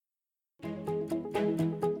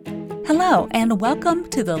Hello, and welcome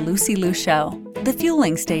to the Lucy Liu Show, the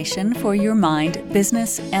fueling station for your mind,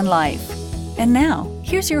 business, and life. And now,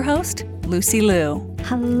 here's your host, Lucy Liu.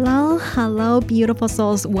 Hello, beautiful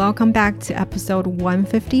souls. Welcome back to episode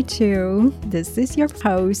 152. This is your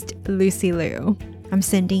host, Lucy Liu. I'm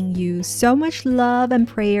sending you so much love and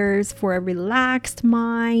prayers for a relaxed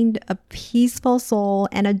mind, a peaceful soul,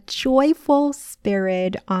 and a joyful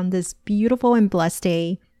spirit on this beautiful and blessed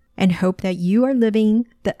day, and hope that you are living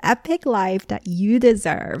the epic life that you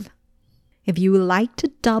deserve. If you would like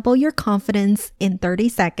to double your confidence in 30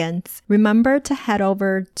 seconds, remember to head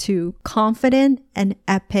over to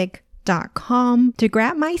confidentandepic.com to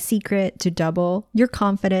grab my secret to double your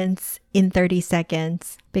confidence in 30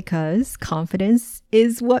 seconds, because confidence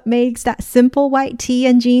is what makes that simple white tee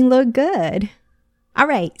and jean look good. All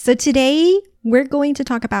right, so today we're going to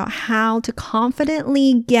talk about how to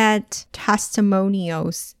confidently get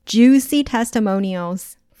testimonials, juicy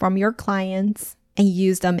testimonials from your clients and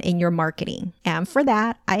use them in your marketing. And for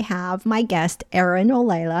that, I have my guest, Erin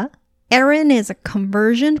Ollila. Erin is a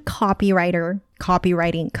conversion copywriter,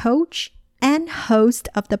 copywriting coach, and host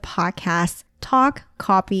of the podcast, Talk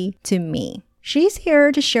Copy to Me. She's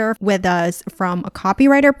here to share with us from a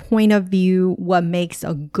copywriter point of view what makes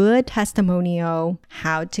a good testimonial,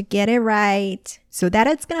 how to get it right, so that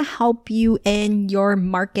it's going to help you in your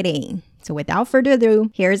marketing. So without further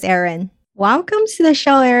ado, here's Erin. Welcome to the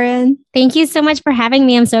show, Erin. Thank you so much for having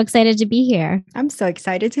me. I'm so excited to be here. I'm so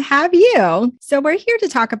excited to have you. So we're here to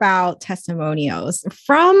talk about testimonials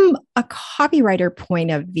from a copywriter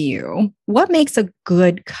point of view. What makes a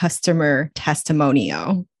good customer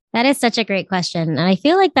testimonial? That is such a great question. And I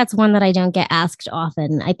feel like that's one that I don't get asked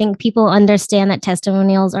often. I think people understand that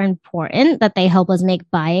testimonials are important, that they help us make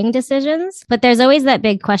buying decisions. But there's always that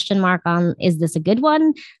big question mark on, is this a good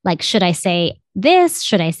one? Like, should I say this?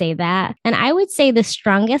 Should I say that? And I would say the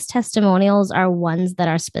strongest testimonials are ones that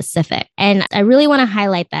are specific. And I really want to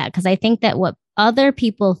highlight that because I think that what other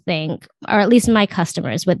people think, or at least my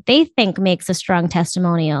customers, what they think makes a strong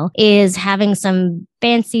testimonial is having some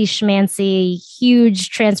fancy schmancy, huge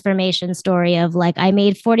transformation story of like, I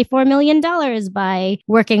made $44 million by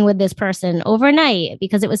working with this person overnight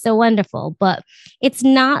because it was so wonderful. But it's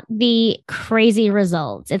not the crazy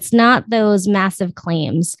results. It's not those massive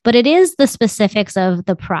claims, but it is the specifics of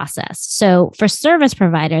the process. So for service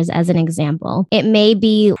providers, as an example, it may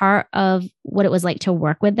be part of what it was like to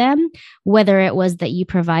work with them, whether it was that you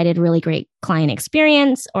provided really great client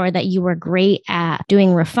experience or that you were great at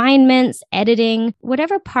doing refinements, editing,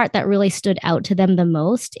 whatever part that really stood out to them the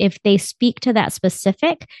most. If they speak to that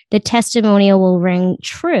specific, the testimonial will ring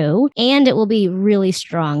true and it will be really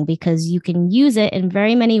strong because you can use it in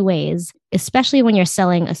very many ways, especially when you're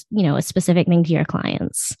selling a specific thing to your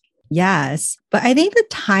clients. Yes, but I think the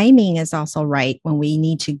timing is also right when we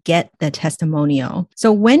need to get the testimonial.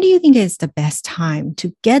 So when do you think is the best time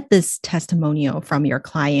to get this testimonial from your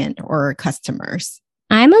client or customers?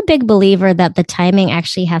 I'm a big believer that the timing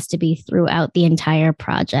actually has to be throughout the entire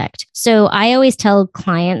project. So I always tell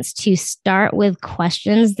clients to start with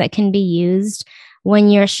questions that can be used when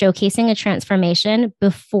you're showcasing a transformation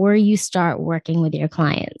before you start working with your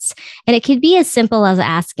clients. And it could be as simple as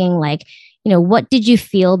asking like, what did you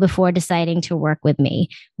feel before deciding to work with me?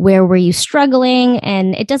 Where were you struggling?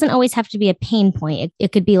 And it doesn't always have to be a pain point.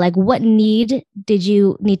 It could be like, what need did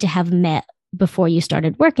you need to have met before you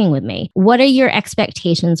started working with me? What are your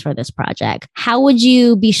expectations for this project? How would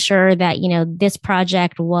you be sure that, this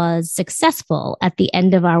project was successful at the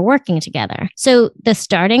end of our working together? So the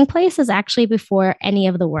starting place is actually before any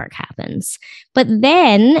of the work happens. But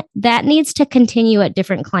then that needs to continue at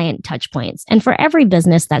different client touch points. And for every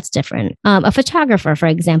business, that's different. A photographer, for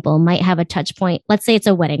example, might have a touch point. Let's say it's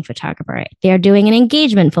a wedding photographer. They're doing an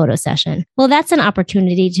engagement photo session. Well, that's an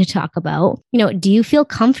opportunity to talk about, do you feel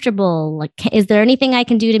comfortable? Like, is there anything I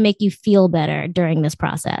can do to make you feel better during this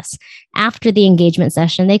process? After the engagement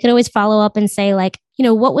session, they could always follow up and say like,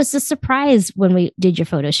 what was the surprise when we did your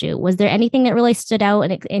photo shoot? Was there anything that really stood out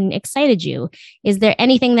and excited you? Is there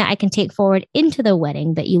anything that I can take forward into the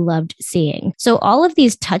wedding that you loved seeing? So all of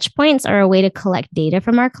these touch points are a way to collect data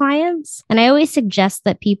from our clients. And I always suggest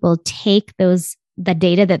that people take the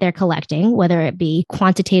data that they're collecting, whether it be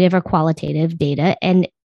quantitative or qualitative data, and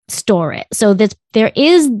store it. So there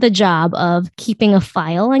is the job of keeping a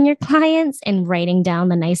file on your clients and writing down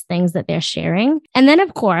the nice things that they're sharing. And then,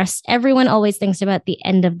 of course, everyone always thinks about the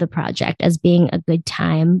end of the project as being a good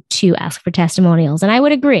time to ask for testimonials. And I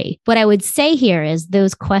would agree. What I would say here is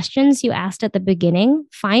those questions you asked at the beginning,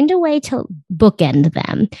 find a way to bookend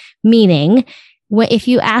them, meaning if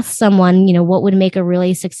you ask someone, what would make a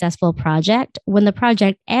really successful project, when the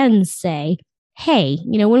project ends, say, hey,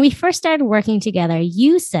 when we first started working together,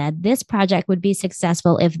 you said this project would be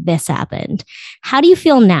successful if this happened. How do you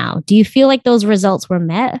feel now? Do you feel like those results were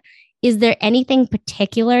met? Is there anything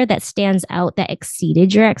particular that stands out that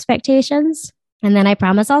exceeded your expectations? And then I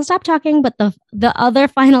promise I'll stop talking. But the other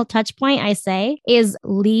final touch point I say is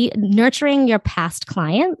nurturing your past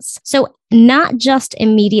clients. So not just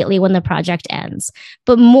immediately when the project ends,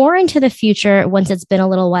 but more into the future once it's been a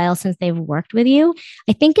little while since they've worked with you.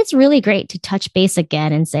 I think it's really great to touch base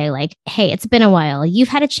again and say like, hey, it's been a while. You've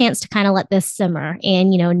had a chance to kind of let this simmer. And,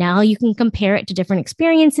 now you can compare it to different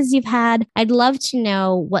experiences you've had. I'd love to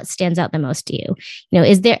know what stands out the most to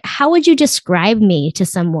you. How would you describe me to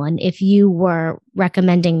someone if you were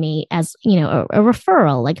recommending me as, a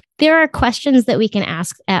referral? Like there are questions that we can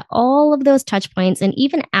ask at all of those touch points. And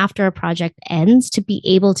even after a project ends, to be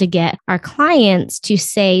able to get our clients to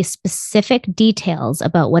say specific details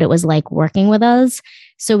about what it was like working with us,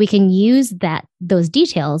 so we can use those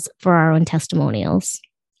details for our own testimonials.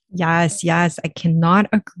 Yes, I cannot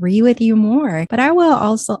agree with you more. But I will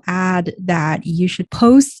also add that you should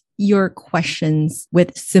post your questions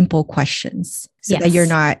with simple questions so that you're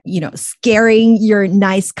not, scaring your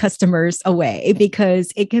nice customers away,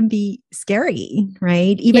 because it can be scary,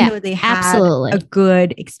 right? Even though they had a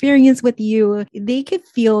good experience with you, they could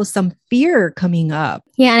feel some fear coming up.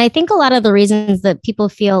 Yeah. And I think a lot of the reasons that people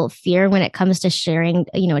feel fear when it comes to sharing,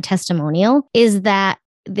 a testimonial is that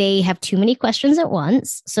they have too many questions at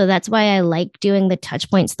once. So that's why I like doing the touch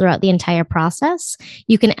points throughout the entire process.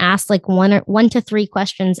 You can ask like 1 to 3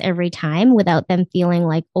 questions every time without them feeling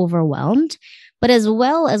like overwhelmed. But as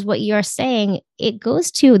well as what you're saying, it goes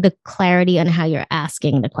to the clarity on how you're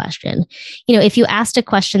asking the question. If you asked a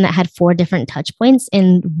question that had 4 different touch points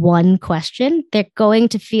in one question, they're going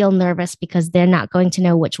to feel nervous because they're not going to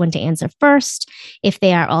know which one to answer first, if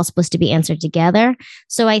they are all supposed to be answered together.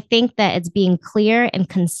 So I think that it's being clear and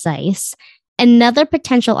concise. Another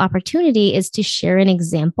potential opportunity is to share an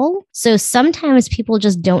example. So sometimes people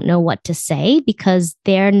just don't know what to say because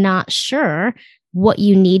they're not sure what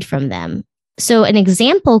you need from them. So an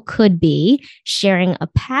example could be sharing a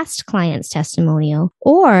past client's testimonial,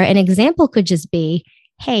 or an example could just be,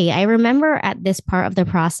 hey, I remember at this part of the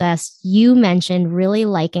process, you mentioned really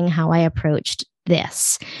liking how I approached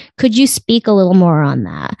this. Could you speak a little more on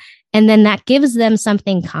that? And then that gives them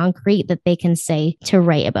something concrete that they can say to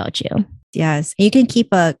write about you. Yes. You can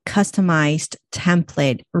keep a customized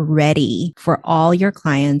template ready for all your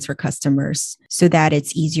clients or customers so that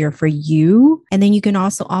it's easier for you. And then you can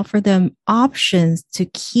also offer them options to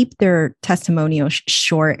keep their testimonials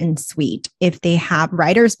short and sweet. If they have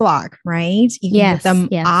writer's block, right? You can give them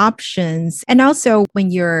options. And also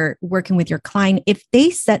when you're working with your client, if they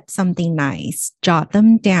said something nice, jot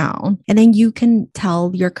them down. And then you can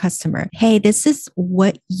tell your customer, hey, this is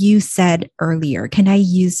what you said earlier. Can I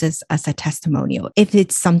use this as a testimonial? If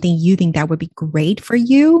it's something you think that would be great for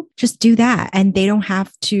you, just do that. And they don't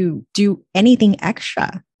have to do anything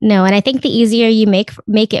extra. No, and I think the easier you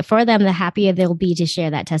make it for them, the happier they'll be to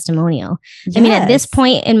share that testimonial. Yes. I mean, at this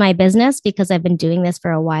point in my business, because I've been doing this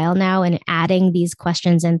for a while now and adding these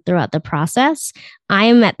questions in throughout the process,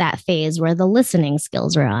 I'm at that phase where the listening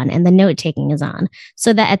skills are on and the note taking is on.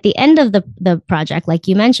 So that at the end of the project, like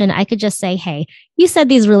you mentioned, I could just say, hey, you said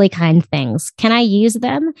these really kind things. Can I use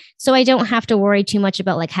them? So I don't have to worry too much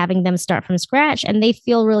about like having them start from scratch, and they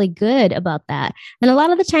feel really good about that. And a lot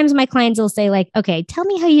of the times my clients will say like, okay, tell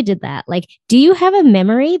me how you did that. Like, do you have a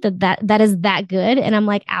memory that is that good? And I'm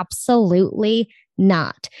like, absolutely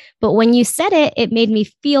not. But when you said it, it made me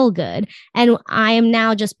feel good. And I am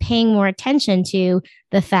now just paying more attention to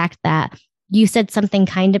the fact that you said something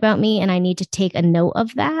kind about me, and I need to take a note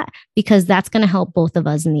of that because that's going to help both of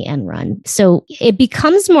us in the end run. So it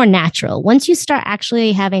becomes more natural. Once you start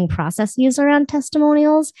actually having processes around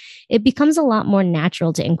testimonials, it becomes a lot more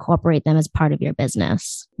natural to incorporate them as part of your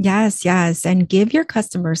business. Yes. And give your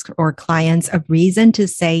customers or clients a reason to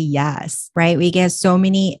say yes, right? We get so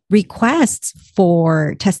many requests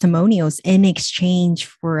for testimonials in exchange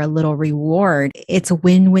for a little reward. It's a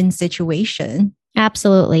win-win situation.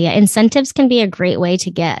 Absolutely. Yeah. Incentives can be a great way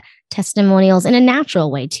to get testimonials in a natural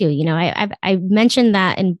way too. I mentioned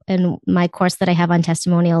that in my course that I have on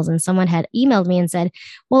testimonials, and someone had emailed me and said,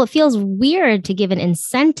 well, it feels weird to give an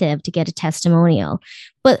incentive to get a testimonial.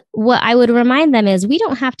 But what I would remind them is we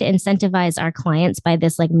don't have to incentivize our clients by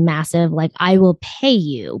this like massive, like, I will pay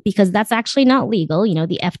you, because that's actually not legal.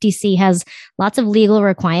 The FTC has lots of legal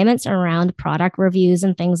requirements around product reviews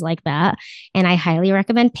and things like that. And I highly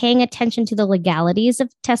recommend paying attention to the legalities of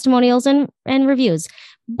testimonials and reviews.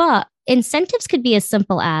 But incentives could be as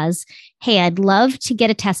simple as, hey, I'd love to get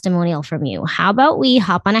a testimonial from you. How about we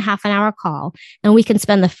hop on a half an hour call and we can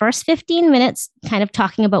spend the first 15 minutes kind of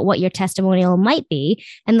talking about what your testimonial might be.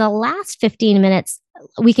 And the last 15 minutes,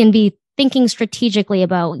 we can be thinking strategically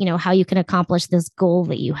about, how you can accomplish this goal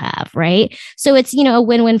that you have, right? So it's, a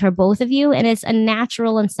win-win for both of you. And it's a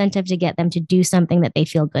natural incentive to get them to do something that they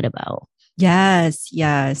feel good about.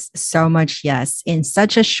 Yes, so much yes in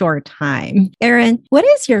such a short time. Erin, what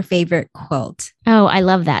is your favorite quote? Oh, I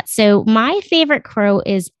love that. So my favorite quote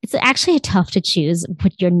it's actually tough to choose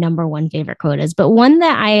what your number one favorite quote is, but one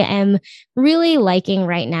that I am really liking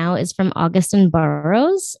right now is from Augustin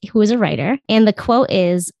Burroughs, who is a writer. And the quote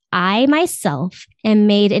is, I myself am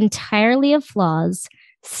made entirely of flaws,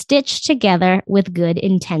 stitched together with good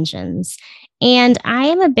intentions. And I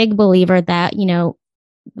am a big believer that,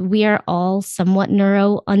 we are all somewhat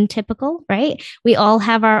neuro-untypical, right? We all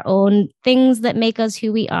have our own things that make us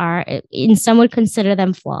who we are, and some would consider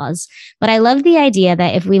them flaws. But I love the idea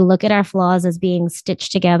that if we look at our flaws as being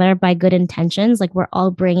stitched together by good intentions, like we're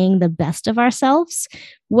all bringing the best of ourselves,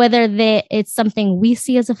 whether it's something we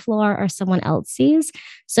see as a flaw or someone else sees.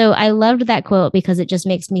 So I loved that quote because it just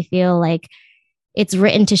makes me feel like it's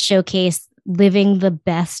written to showcase living the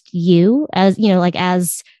best you as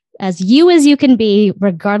you as you can be,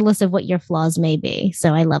 regardless of what your flaws may be.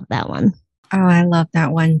 So I love that one. Oh, I love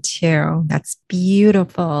that one too. That's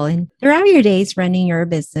beautiful. And throughout your days running your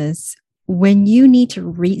business, when you need to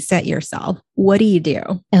reset yourself, what do you do?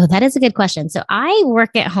 Oh, that is a good question. So I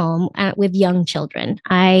work at home with young children.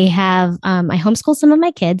 I homeschool some of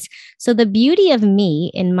my kids. So the beauty of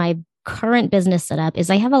me in my current business setup is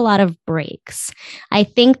I have a lot of breaks. I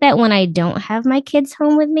think that when I don't have my kids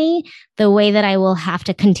home with me, the way that I will have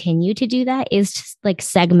to continue to do that is to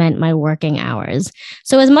segment my working hours.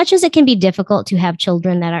 So as much as it can be difficult to have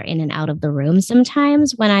children that are in and out of the room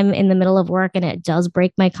sometimes when I'm in the middle of work and it does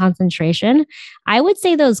break my concentration, I would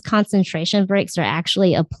say those concentration breaks are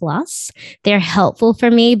actually a plus. They're helpful for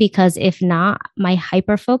me because if not, my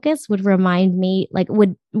hyper focus would remind me,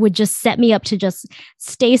 would just set me up to just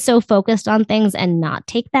stay so focused on things and not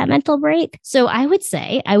take that mental break. So I would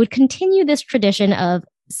say I would continue this tradition of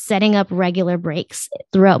setting up regular breaks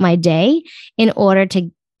throughout my day in order to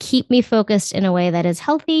keep me focused in a way that is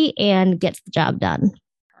healthy and gets the job done.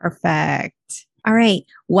 Perfect. All right.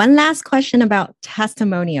 One last question about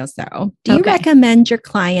testimonials, though. Do you recommend your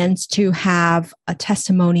clients to have a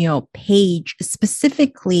testimonial page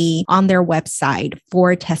specifically on their website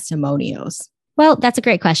for testimonials? Well, that's a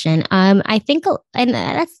great question. I think, and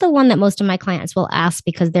that's the one that most of my clients will ask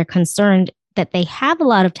because they're concerned that they have a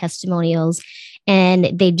lot of testimonials and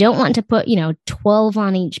they don't want to put, 12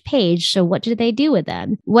 on each page. So what do they do with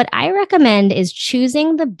them? What I recommend is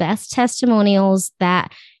choosing the best testimonials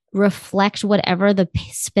that reflect whatever the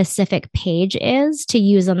specific page is to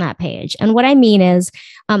use on that page. And what I mean is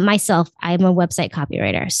myself, I'm a website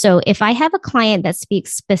copywriter. So if I have a client that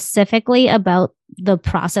speaks specifically about the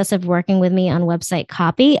process of working with me on website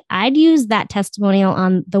copy, I'd use that testimonial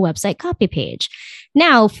on the website copy page.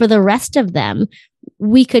 Now, for the rest of them,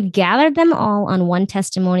 we could gather them all on one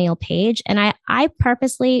testimonial page. And I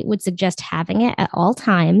purposely would suggest having it at all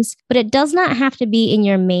times, but it does not have to be in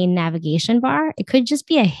your main navigation bar. It could just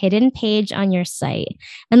be a hidden page on your site.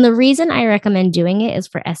 And the reason I recommend doing it is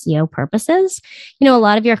for SEO purposes. A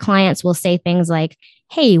lot of your clients will say things like,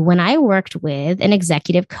 hey, when I worked with an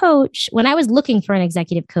executive coach, when I was looking for an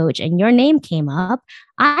executive coach and your name came up,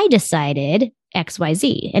 I decided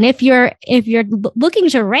XYZ. And if you're looking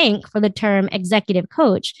to rank for the term executive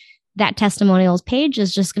coach, that testimonials page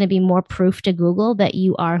is just going to be more proof to Google that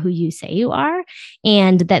you are who you say you are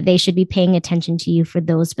and that they should be paying attention to you for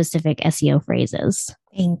those specific SEO phrases.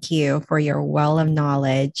 Thank you for your well of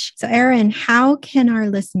knowledge. So Erin, how can our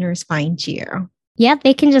listeners find you? Yeah,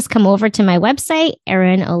 they can just come over to my website,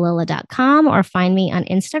 erinollila.com, or find me on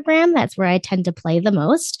Instagram. That's where I tend to play the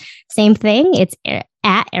most. Same thing. It's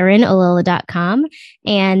at erinollila.com.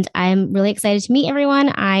 And I'm really excited to meet everyone.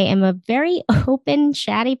 I am a very open,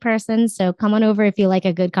 chatty person. So come on over if you like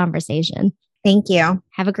a good conversation. Thank you.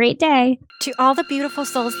 Have a great day. To all the beautiful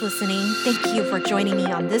souls listening, thank you for joining me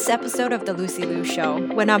on this episode of The Lucy Liu Show.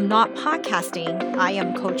 When I'm not podcasting, I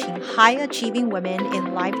am coaching high-achieving women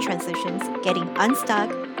in life transitions, getting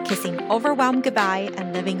unstuck, kissing overwhelm goodbye,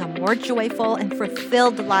 and living a more joyful and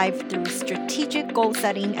fulfilled life through strategic goal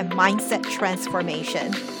setting and mindset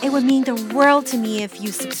transformation. It would mean the world to me if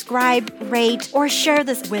you subscribe, rate, or share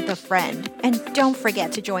this with a friend. And don't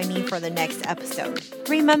forget to join me for the next episode.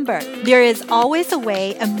 Remember, there is always a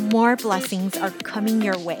way and more blessings are coming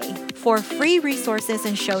your way. For free resources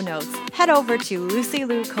and show notes, head over to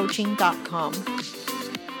lucylucoaching.com.